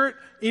Spirit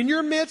in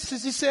your midst,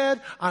 as He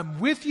said. I'm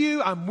with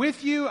you. I'm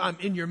with you. I'm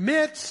in your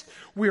midst.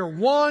 We are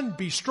one.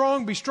 Be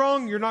strong. Be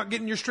strong. You're not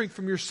getting your strength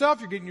from yourself.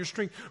 You're getting your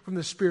strength from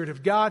the Spirit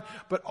of God.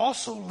 But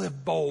also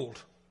live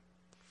bold.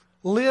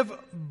 Live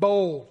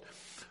bold.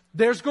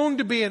 There's going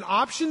to be an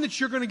option that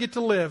you're going to get to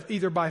live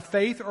either by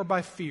faith or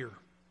by fear.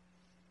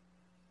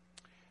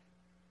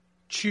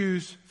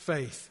 Choose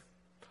faith.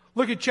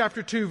 Look at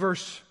chapter 2,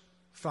 verse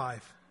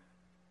 5.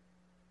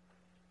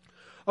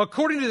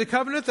 According to the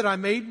covenant that I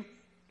made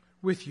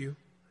with you,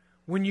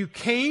 when you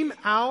came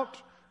out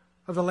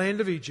of the land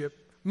of Egypt,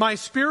 my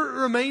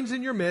Spirit remains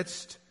in your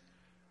midst.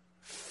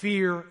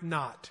 Fear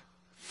not.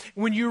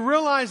 When you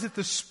realize that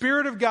the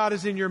Spirit of God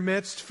is in your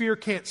midst, fear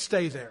can't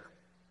stay there.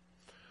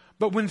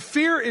 But when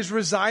fear is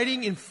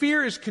residing, and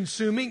fear is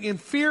consuming,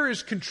 and fear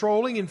is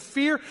controlling, and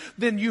fear,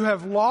 then you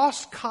have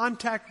lost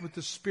contact with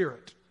the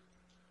Spirit.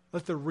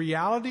 Let the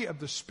reality of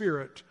the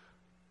Spirit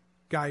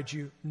guide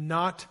you,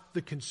 not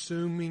the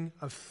consuming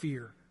of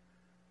fear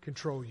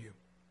control you.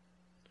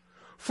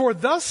 For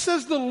thus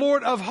says the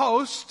Lord of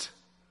hosts,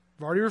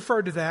 I've already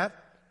referred to that,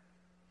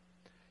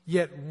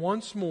 yet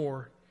once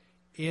more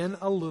in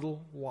a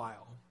little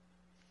while.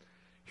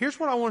 Here's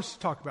what I want us to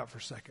talk about for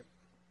a second.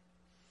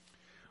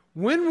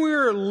 When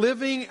we're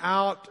living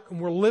out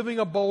and we're living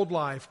a bold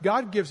life,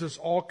 God gives us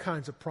all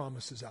kinds of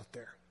promises out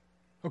there.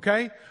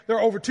 Okay? There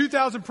are over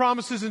 2,000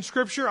 promises in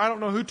Scripture. I don't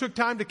know who took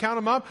time to count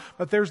them up,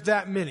 but there's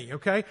that many,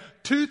 okay?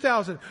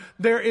 2,000.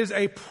 There is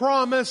a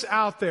promise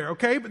out there,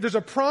 okay? But there's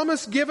a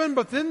promise given,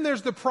 but then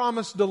there's the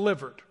promise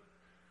delivered.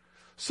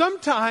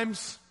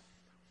 Sometimes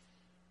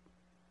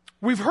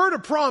we've heard a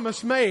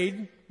promise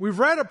made, we've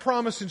read a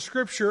promise in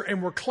Scripture,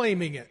 and we're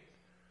claiming it,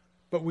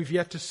 but we've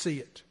yet to see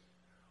it.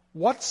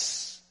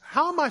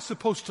 How am I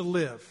supposed to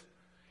live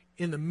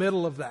in the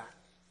middle of that?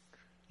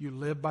 You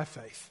live by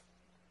faith.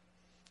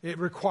 It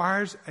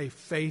requires a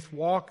faith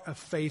walk, a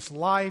faith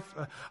life,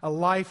 a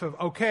life of,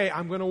 okay,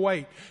 I'm going to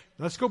wait.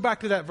 Let's go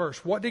back to that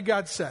verse. What did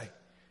God say?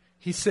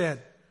 He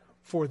said,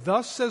 for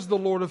thus says the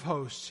Lord of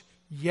hosts,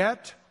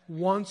 yet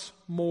once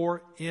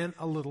more in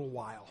a little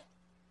while.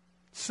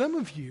 Some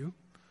of you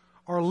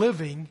are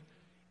living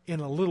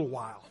in a little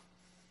while.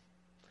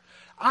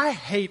 I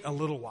hate a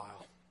little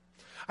while.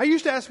 I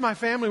used to ask my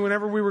family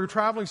whenever we were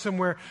traveling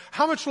somewhere,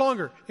 how much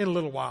longer? In a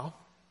little while.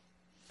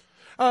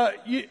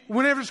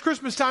 Whenever it's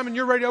Christmas time and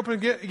you're ready to open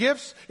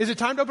gifts, is it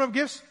time to open up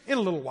gifts? In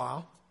a little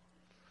while.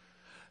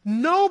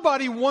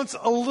 Nobody wants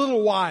a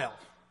little while.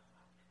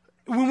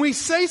 When we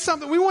say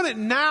something, we want it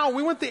now.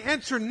 We want the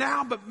answer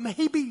now, but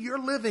maybe you're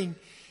living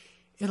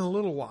in a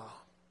little while.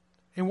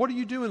 And what do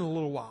you do in a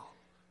little while?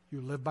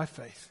 You live by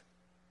faith.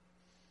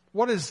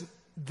 What does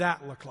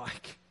that look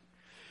like?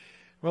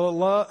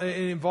 Well, it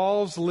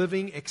involves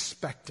living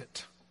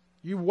expectant.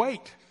 You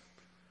wait,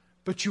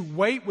 but you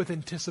wait with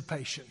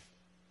anticipation.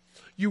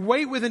 You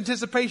wait with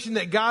anticipation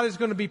that God is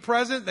going to be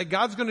present, that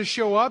God's going to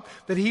show up,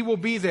 that He will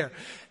be there.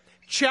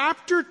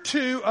 Chapter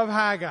 2 of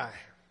Haggai,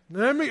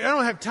 I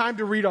don't have time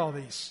to read all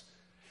these,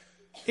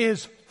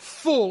 is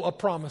full of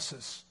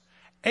promises.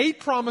 8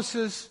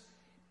 promises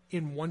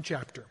in one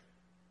chapter.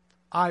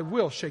 I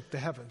will shake the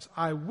heavens.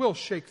 I will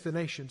shake the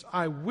nations.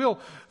 I will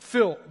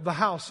fill the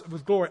house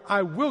with glory.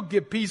 I will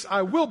give peace.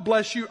 I will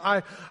bless you.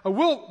 I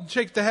will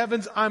shake the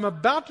heavens. I'm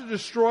about to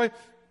destroy.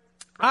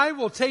 I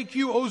will take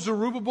you, O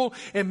Zerubbabel,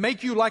 and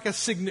make you like a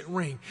signet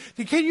ring.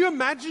 Can you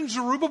imagine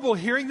Zerubbabel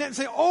hearing that and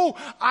say, oh,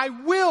 I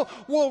will.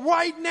 Well,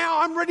 right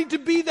now I'm ready to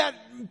be that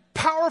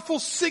powerful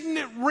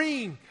signet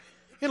ring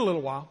in a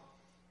little while.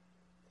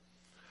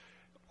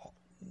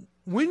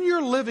 When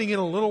you're living in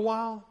a little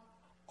while,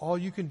 all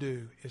you can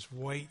do is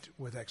wait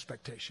with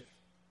expectation.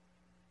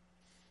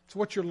 So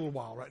what's your little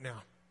while right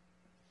now?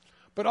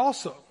 But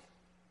also,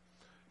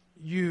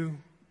 you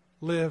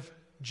live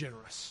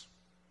generous.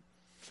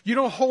 You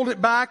don't hold it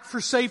back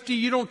for safety.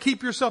 You don't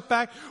keep yourself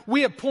back.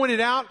 We have pointed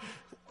out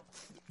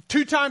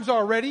 2 times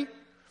already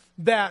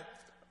that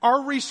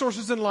our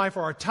resources in life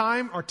are our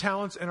time, our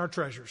talents, and our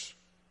treasures.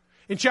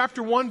 In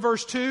chapter 1,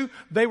 verse 2,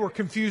 they were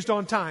confused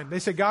on time. They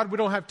said, God, we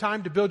don't have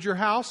time to build your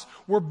house.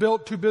 We're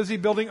too busy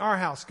building our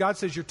house. God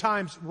says, your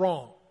time's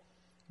wrong.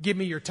 Give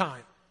me your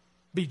time.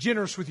 Be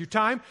generous with your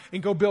time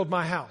and go build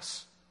my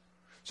house.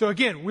 So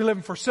again, we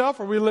living for self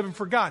or we living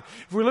for God?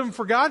 If we're living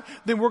for God,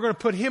 then we're going to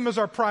put Him as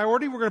our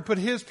priority. We're going to put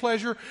His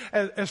pleasure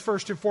as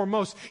first and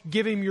foremost.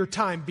 Give Him your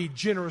time. Be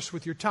generous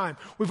with your time.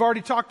 We've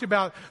already talked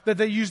about that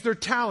they used their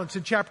talents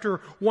in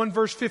chapter 1,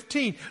 verse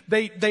 15.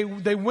 They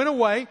went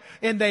away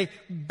and they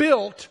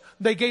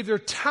gave their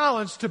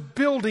talents to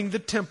building the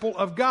temple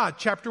of God.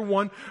 Chapter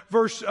 1,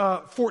 verse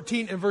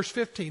 14 and verse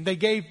 15. They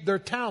gave their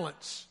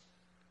talents.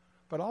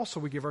 But also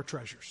we give our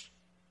treasures.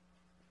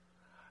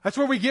 That's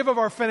where we give of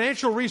our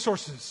financial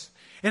resources.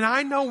 And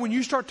I know when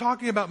you start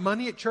talking about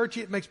money at church,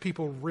 it makes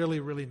people really,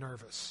 really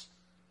nervous.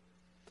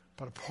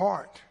 But a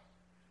part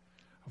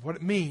of what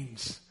it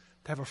means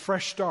to have a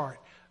fresh start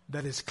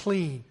that is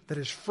clean, that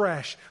is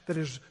fresh, that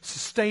is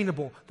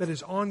sustainable, that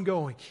is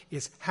ongoing,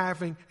 is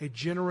having a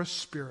generous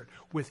spirit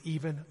with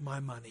even my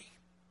money.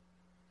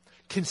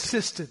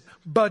 Consistent,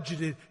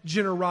 budgeted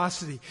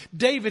generosity.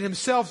 David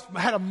himself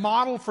had a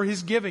model for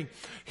his giving.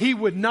 He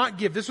would not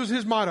give. This was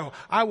his motto.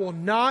 I will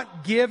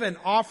not give an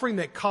offering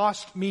that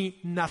cost me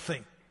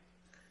nothing.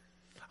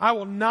 I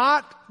will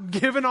not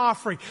give an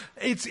offering.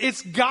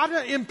 It's got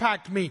to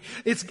impact me.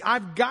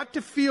 I've got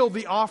to feel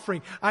the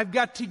offering. I've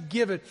got to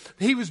give it.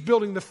 He was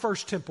building the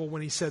first temple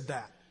when he said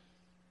that.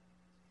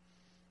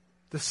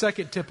 The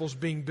second temple is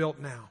being built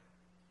now.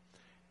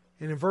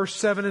 And in verse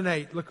 7 and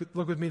 8, look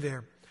with me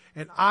there.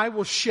 And I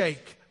will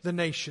shake the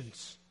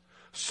nations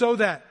so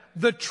that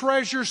the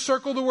treasures,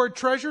 circle the word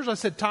treasures. I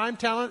said time,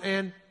 talent,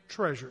 and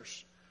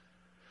treasures.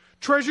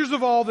 Treasures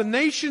of all the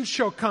nations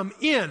shall come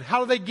in. How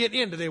do they get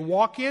in? Do they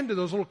walk in? Do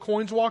those little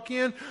coins walk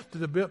in?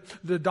 Do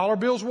the dollar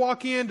bills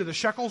walk in? Do the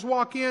shekels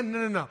walk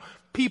in? No.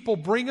 People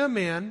bring them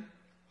in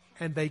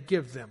and they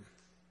give them.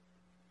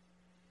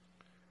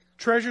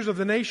 Treasures of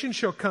the nation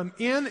shall come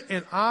in,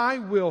 and I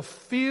will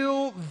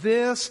fill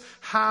this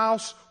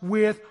house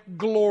with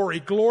glory.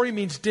 Glory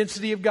means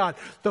density of God.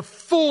 The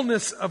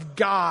fullness of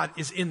God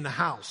is in the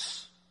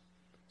house,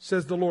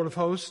 says the Lord of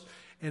hosts.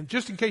 And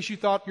just in case you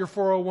thought your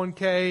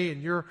 401k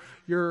and your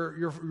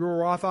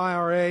Roth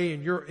IRA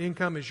and your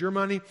income is your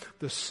money,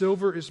 the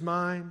silver is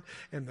mine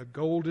and the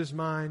gold is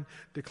mine,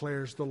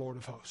 declares the Lord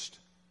of hosts.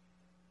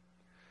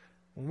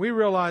 When we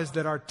realize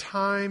that our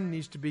time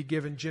needs to be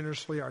given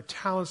generously, our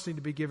talents need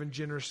to be given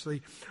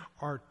generously,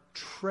 our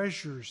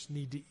treasures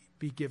need to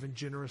be given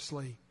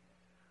generously,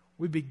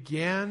 we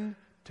begin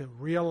to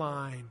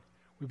realign.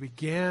 We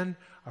begin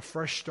a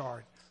fresh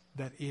start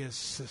that is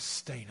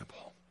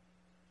sustainable,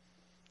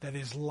 that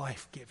is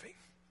life-giving,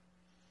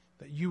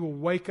 that you will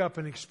wake up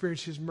and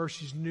experience His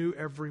mercies new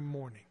every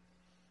morning.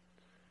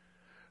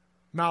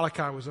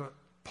 Malachi was a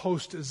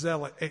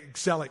post-exilic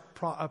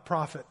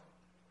prophet.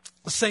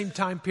 The same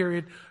time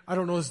period, I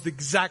don't know, it's the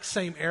exact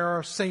same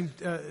era, same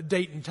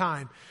date and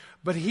time.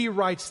 But he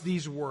writes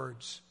these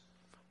words: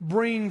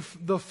 bring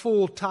the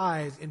full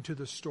tithe into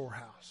the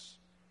storehouse,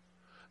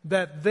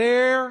 that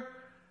there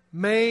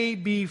may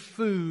be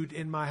food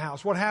in my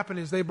house. What happened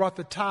is they brought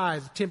the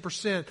tithe,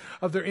 10%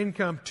 of their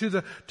income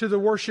to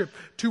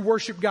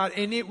worship God,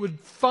 and it would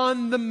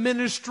fund the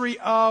ministry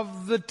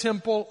of the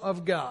temple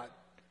of God.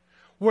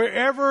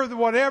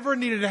 Whatever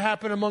needed to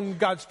happen among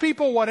God's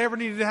people, whatever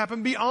needed to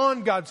happen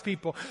beyond God's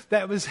people,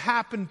 that was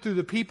happened through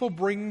the people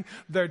bringing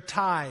their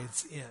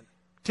tithes in.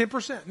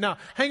 10%. Now,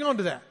 hang on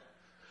to that.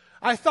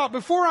 I thought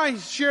before I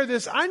share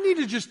this, I need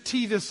to just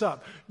tee this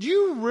up. Do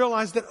you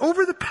realize that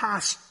over the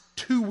past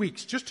 2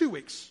 weeks, just 2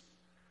 weeks,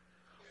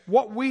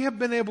 what we have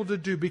been able to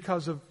do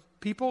because of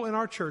people in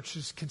our church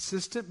is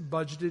consistent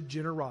budgeted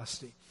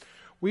generosity.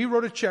 We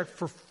wrote a check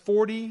for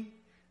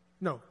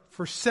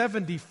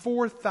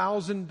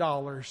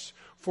 $74,000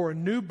 for a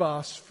new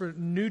bus for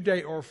New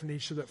Day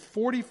Orphanage so that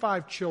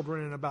 45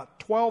 children and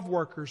about 12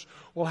 workers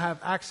will have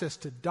access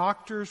to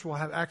doctors, will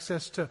have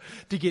access to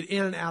get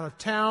in and out of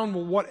town.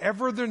 Well,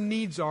 whatever their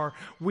needs are,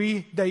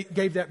 they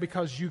gave that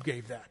because you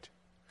gave that.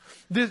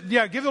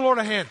 Give the Lord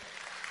a hand.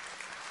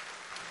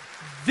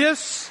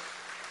 This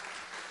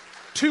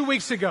 2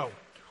 weeks ago,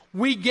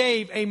 we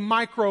gave a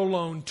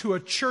microloan to a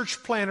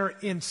church planter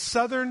in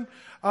South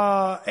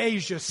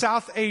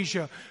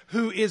Asia,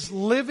 who is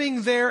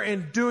living there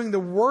and doing the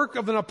work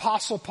of an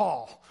Apostle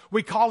Paul.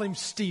 We call him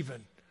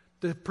Stephen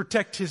to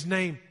protect his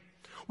name.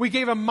 We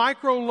gave a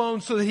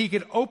microloan so that he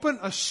could open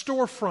a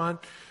storefront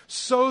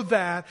so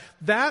that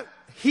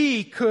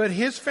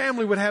his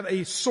family would have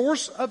a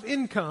source of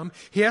income.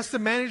 He has to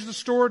manage the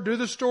store, do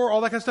the store,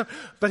 all that kind of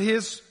stuff. But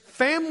his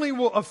family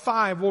of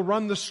 5 will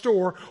run the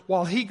store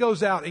while he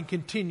goes out and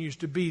continues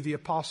to be the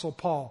Apostle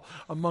Paul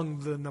among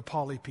the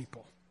Nepali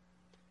people.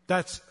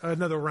 That's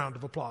another round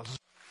of applause.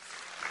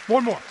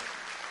 One more.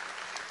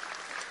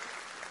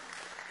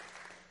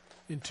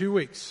 In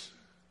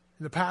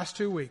the past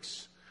 2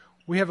 weeks,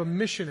 we have a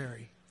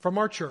missionary from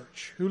our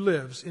church who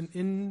lives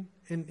in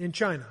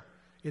China,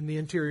 in the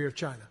interior of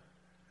China,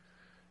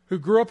 who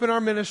grew up in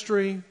our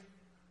ministry,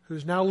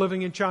 who's now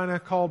living in China,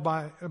 called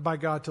by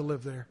God to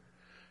live there,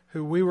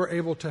 who we were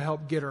able to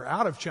help get her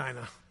out of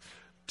China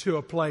to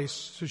a place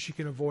so she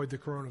can avoid the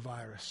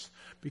coronavirus.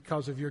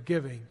 Because of your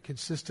giving,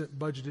 consistent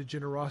budgeted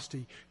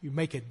generosity, you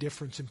make a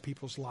difference in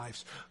people's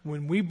lives.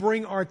 When we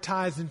bring our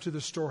tithes into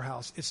the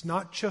storehouse, it's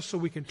not just so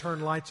we can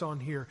turn lights on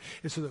here.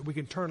 It's so that we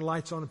can turn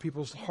lights on in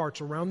people's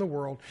hearts around the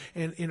world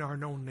and in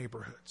our own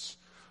neighborhoods.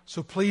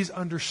 So please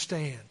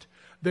understand,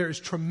 there is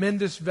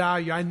tremendous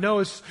value. I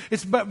know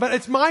but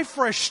it's my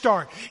fresh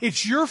start.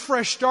 It's your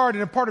fresh start,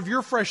 and a part of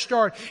your fresh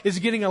start is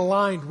getting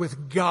aligned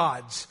with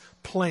God's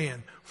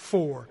plan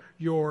for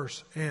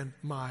yours and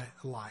my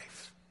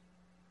life.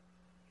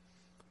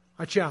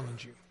 I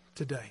challenge you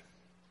today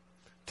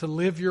to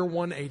live your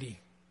 180,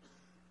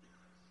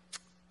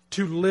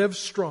 to live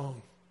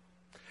strong,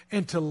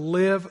 and to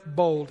live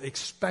bold,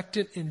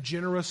 expectant, and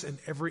generous in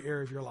every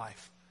area of your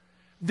life.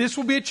 This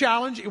will be a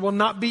challenge. It will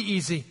not be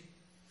easy.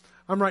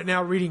 I'm right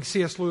now reading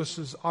C.S.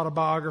 Lewis's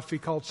autobiography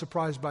called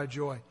Surprised by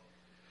Joy.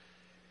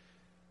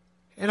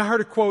 And I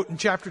heard a quote in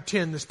chapter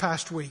 10 this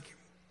past week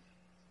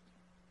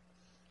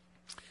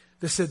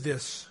that said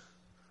this: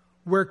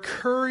 where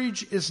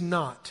courage is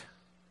not,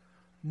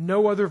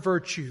 no other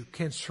virtue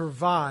can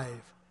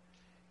survive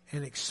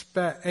and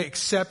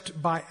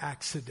except by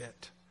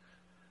accident.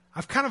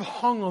 I've kind of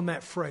hung on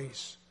that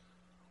phrase.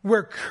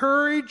 Where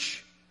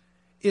courage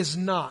is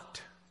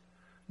not,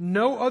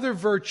 no other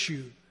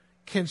virtue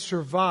can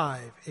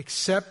survive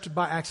except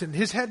by accident.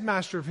 His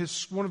headmaster of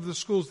one of the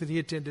schools that he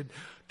attended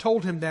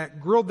told him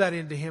that, grilled that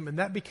into him, and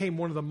that became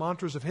one of the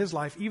mantras of his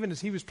life, even as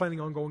he was planning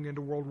on going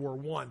into World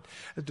War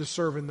I to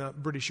serve in the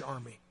British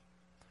Army.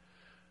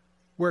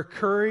 Where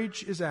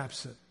courage is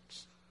absent,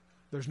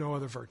 there's no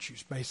other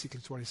virtues. Basically,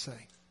 that's what he's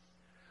saying.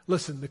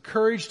 Listen, the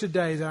courage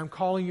today that I'm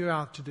calling you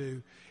out to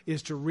do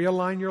is to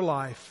realign your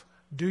life,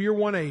 do your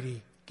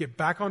 180, get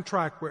back on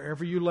track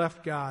wherever you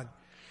left God.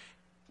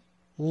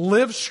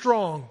 Live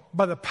strong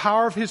by the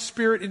power of His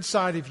Spirit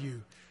inside of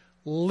you.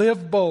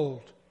 Live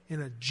bold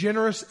in a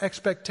generous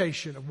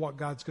expectation of what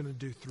God's going to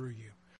do through you.